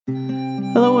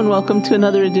Hello and welcome to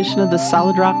another edition of the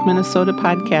Solid Rock, Minnesota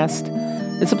podcast.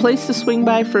 It's a place to swing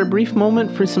by for a brief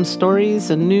moment for some stories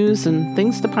and news and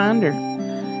things to ponder.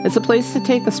 It's a place to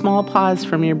take a small pause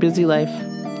from your busy life.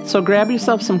 So grab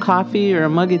yourself some coffee or a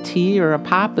mug of tea or a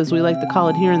pop, as we like to call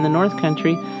it here in the North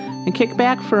Country, and kick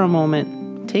back for a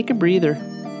moment. Take a breather.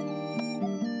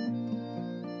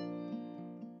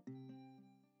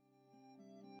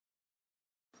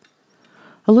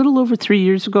 A little over 3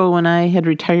 years ago when I had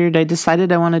retired, I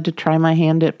decided I wanted to try my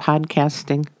hand at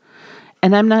podcasting.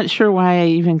 And I'm not sure why I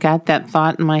even got that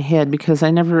thought in my head because I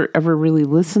never ever really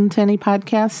listened to any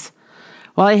podcasts.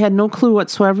 While I had no clue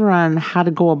whatsoever on how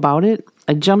to go about it,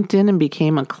 I jumped in and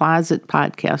became a closet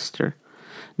podcaster.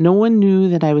 No one knew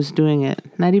that I was doing it,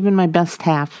 not even my best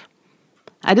half.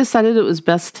 I decided it was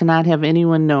best to not have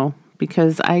anyone know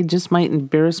because I just might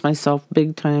embarrass myself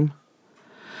big time.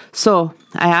 So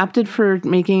I opted for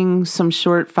making some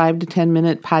short 5 to 10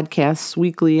 minute podcasts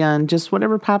weekly on just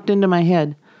whatever popped into my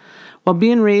head. While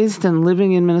being raised and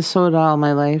living in Minnesota all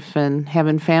my life and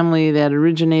having family that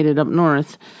originated up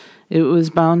north, it was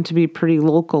bound to be pretty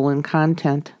local in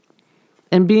content.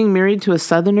 And being married to a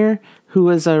Southerner who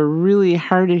was a really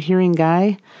hard-of-hearing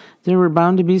guy, there were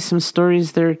bound to be some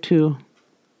stories there too.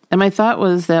 And my thought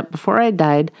was that before I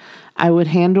died, I would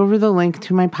hand over the link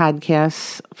to my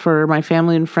podcasts for my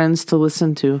family and friends to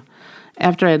listen to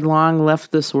after I had long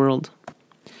left this world.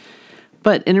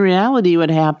 But in reality, what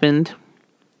happened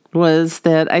was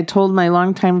that I told my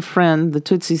longtime friend, the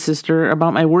Tootsie Sister,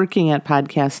 about my working at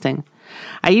podcasting.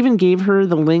 I even gave her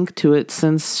the link to it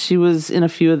since she was in a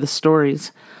few of the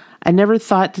stories. I never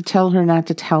thought to tell her not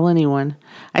to tell anyone.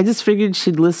 I just figured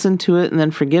she'd listen to it and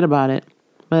then forget about it.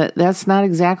 But that's not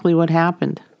exactly what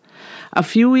happened. A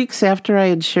few weeks after I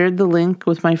had shared the link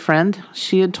with my friend,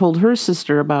 she had told her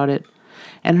sister about it.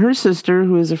 And her sister,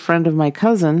 who is a friend of my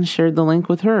cousin, shared the link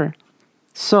with her.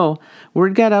 So,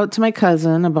 word got out to my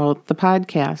cousin about the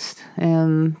podcast,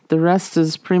 and the rest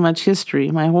is pretty much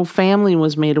history. My whole family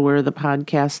was made aware of the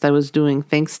podcast I was doing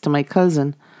thanks to my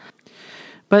cousin.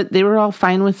 But they were all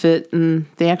fine with it, and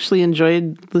they actually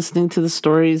enjoyed listening to the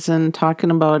stories and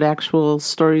talking about actual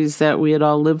stories that we had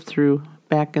all lived through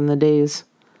back in the days.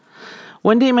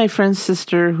 One day, my friend's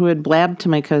sister, who had blabbed to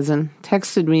my cousin,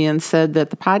 texted me and said that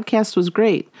the podcast was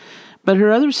great, but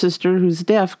her other sister, who's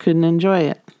deaf, couldn't enjoy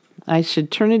it. I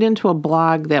should turn it into a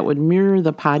blog that would mirror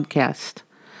the podcast.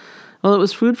 Well, it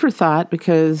was food for thought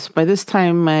because by this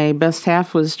time my best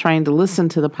half was trying to listen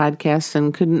to the podcast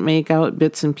and couldn't make out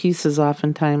bits and pieces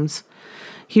oftentimes.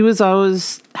 He was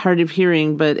always hard of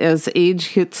hearing, but as age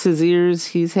hits his ears,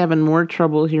 he's having more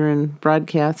trouble hearing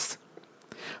broadcasts.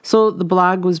 So the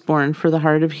blog was born for the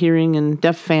hard of hearing and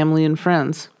deaf family and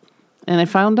friends. And I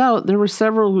found out there were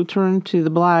several who turned to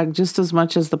the blog just as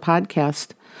much as the podcast.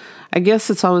 I guess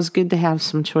it's always good to have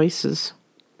some choices.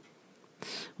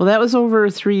 Well, that was over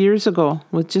 3 years ago,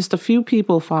 with just a few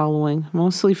people following,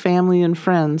 mostly family and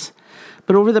friends.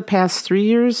 But over the past 3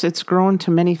 years, it's grown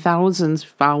to many thousands of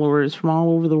followers from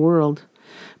all over the world.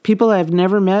 People I've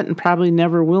never met and probably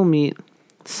never will meet.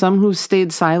 Some who've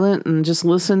stayed silent and just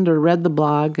listened or read the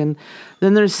blog, and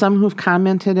then there's some who've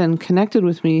commented and connected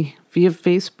with me via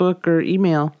Facebook or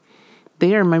email.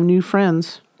 They are my new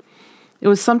friends. It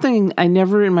was something I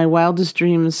never in my wildest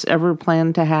dreams ever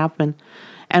planned to happen,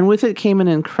 and with it came an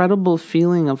incredible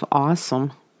feeling of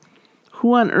awesome.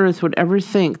 Who on earth would ever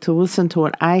think to listen to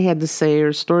what I had to say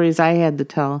or stories I had to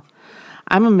tell?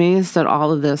 I'm amazed at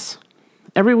all of this.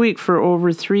 Every week for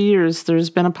over 3 years, there's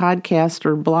been a podcast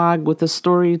or blog with a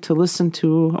story to listen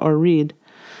to or read.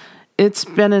 It's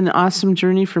been an awesome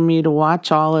journey for me to watch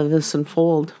all of this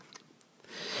unfold.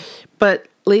 But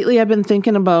lately I've been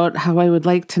thinking about how I would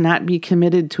like to not be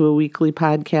committed to a weekly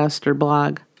podcast or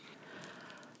blog.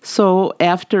 So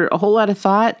after a whole lot of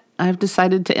thought, I've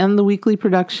decided to end the weekly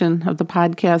production of the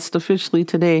podcast officially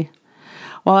today.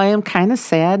 While I am kind of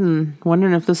sad and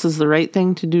wondering if this is the right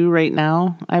thing to do right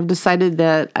now, I've decided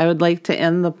that I would like to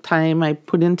end the time I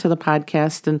put into the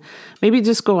podcast and maybe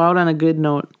just go out on a good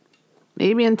note.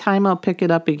 Maybe in time I'll pick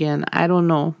it up again. I don't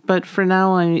know. But for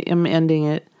now, I am ending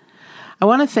it. I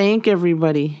want to thank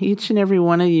everybody, each and every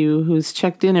one of you who's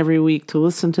checked in every week to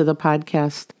listen to the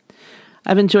podcast.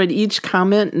 I've enjoyed each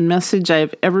comment and message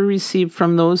I've ever received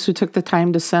from those who took the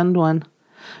time to send one.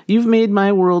 You've made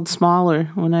my world smaller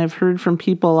when I've heard from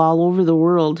people all over the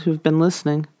world who've been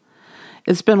listening.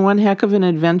 It's been one heck of an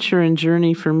adventure and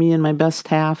journey for me and my best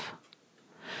half.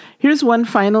 Here's one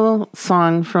final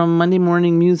song from Monday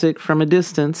Morning Music from a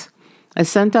distance. I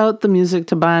sent out the music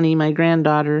to Bonnie, my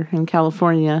granddaughter, in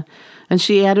California, and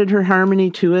she added her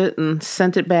harmony to it and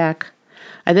sent it back.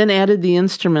 I then added the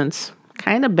instruments,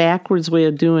 kind of backwards way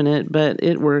of doing it, but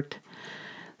it worked.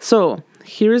 So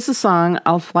here's the song,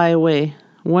 I'll Fly Away,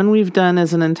 one we've done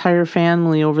as an entire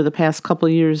family over the past couple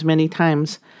years many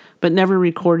times, but never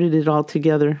recorded it all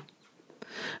together.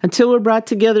 Until we're brought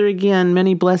together again,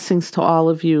 many blessings to all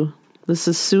of you. This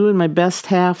is Sue and my best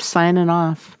half signing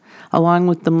off, along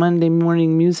with the Monday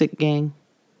Morning Music Gang.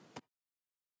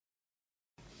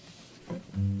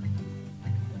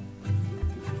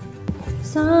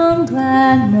 Some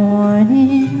glad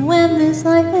morning when this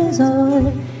life is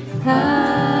o'er,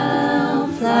 I'll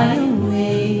fly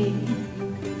away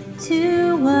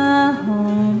to a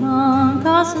home on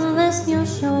God's celestial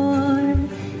shore.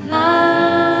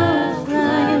 I'll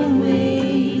fly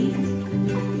away,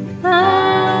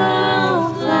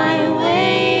 I'll fly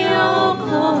away, oh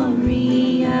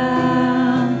glory,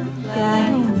 I'll fly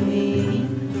away.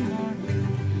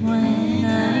 When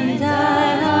I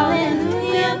die,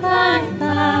 hallelujah,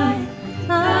 bye-bye,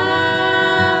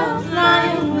 I'll fly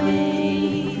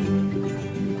away.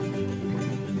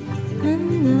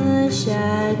 In the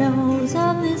shadows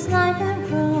of this life I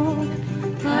grow,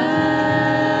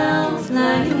 I'll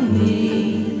fly away.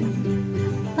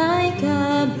 Like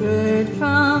a bird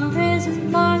from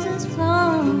prison bars is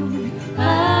flown,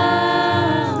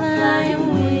 I'll fly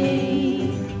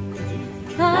away.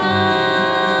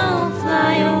 I'll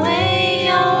fly away,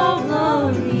 oh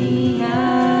glory,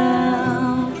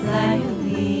 I'll fly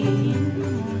away.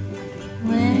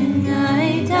 When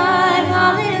I die,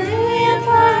 hallelujah,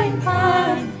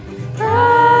 bye-bye,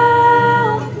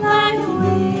 I'll fly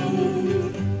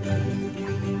away.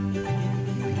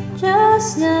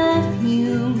 Just a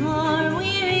few more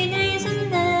weary days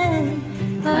and then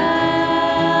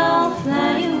I'll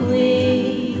fly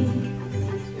away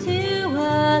to a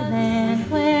land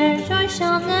where joy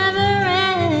shall never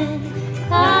end.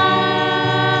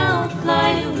 I'll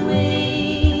fly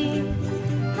away.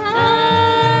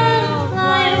 I'll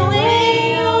fly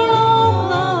away, oh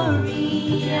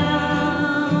glory,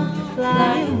 I'll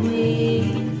fly away.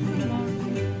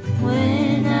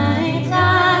 When I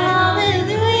die,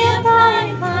 hallelujah,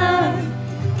 bye-bye,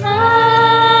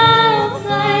 I'll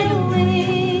fly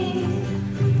away.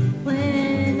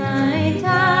 When I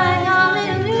die,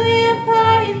 hallelujah,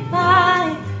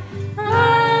 bye-bye,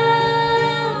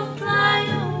 I'll fly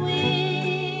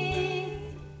away.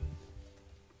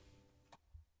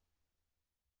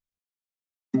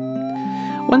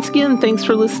 Once again, thanks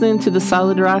for listening to the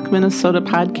Solid Rock Minnesota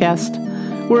podcast.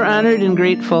 We're honored and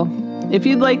grateful. If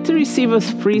you'd like to receive a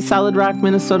free Solid Rock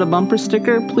Minnesota bumper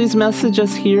sticker, please message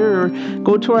us here or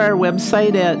go to our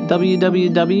website at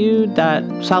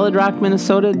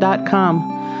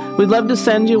www.solidrockminnesota.com. We'd love to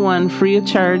send you one free of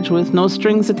charge with no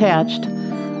strings attached.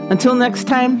 Until next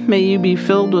time, may you be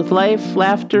filled with life,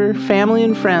 laughter, family,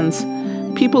 and friends,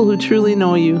 people who truly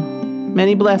know you.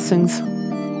 Many blessings.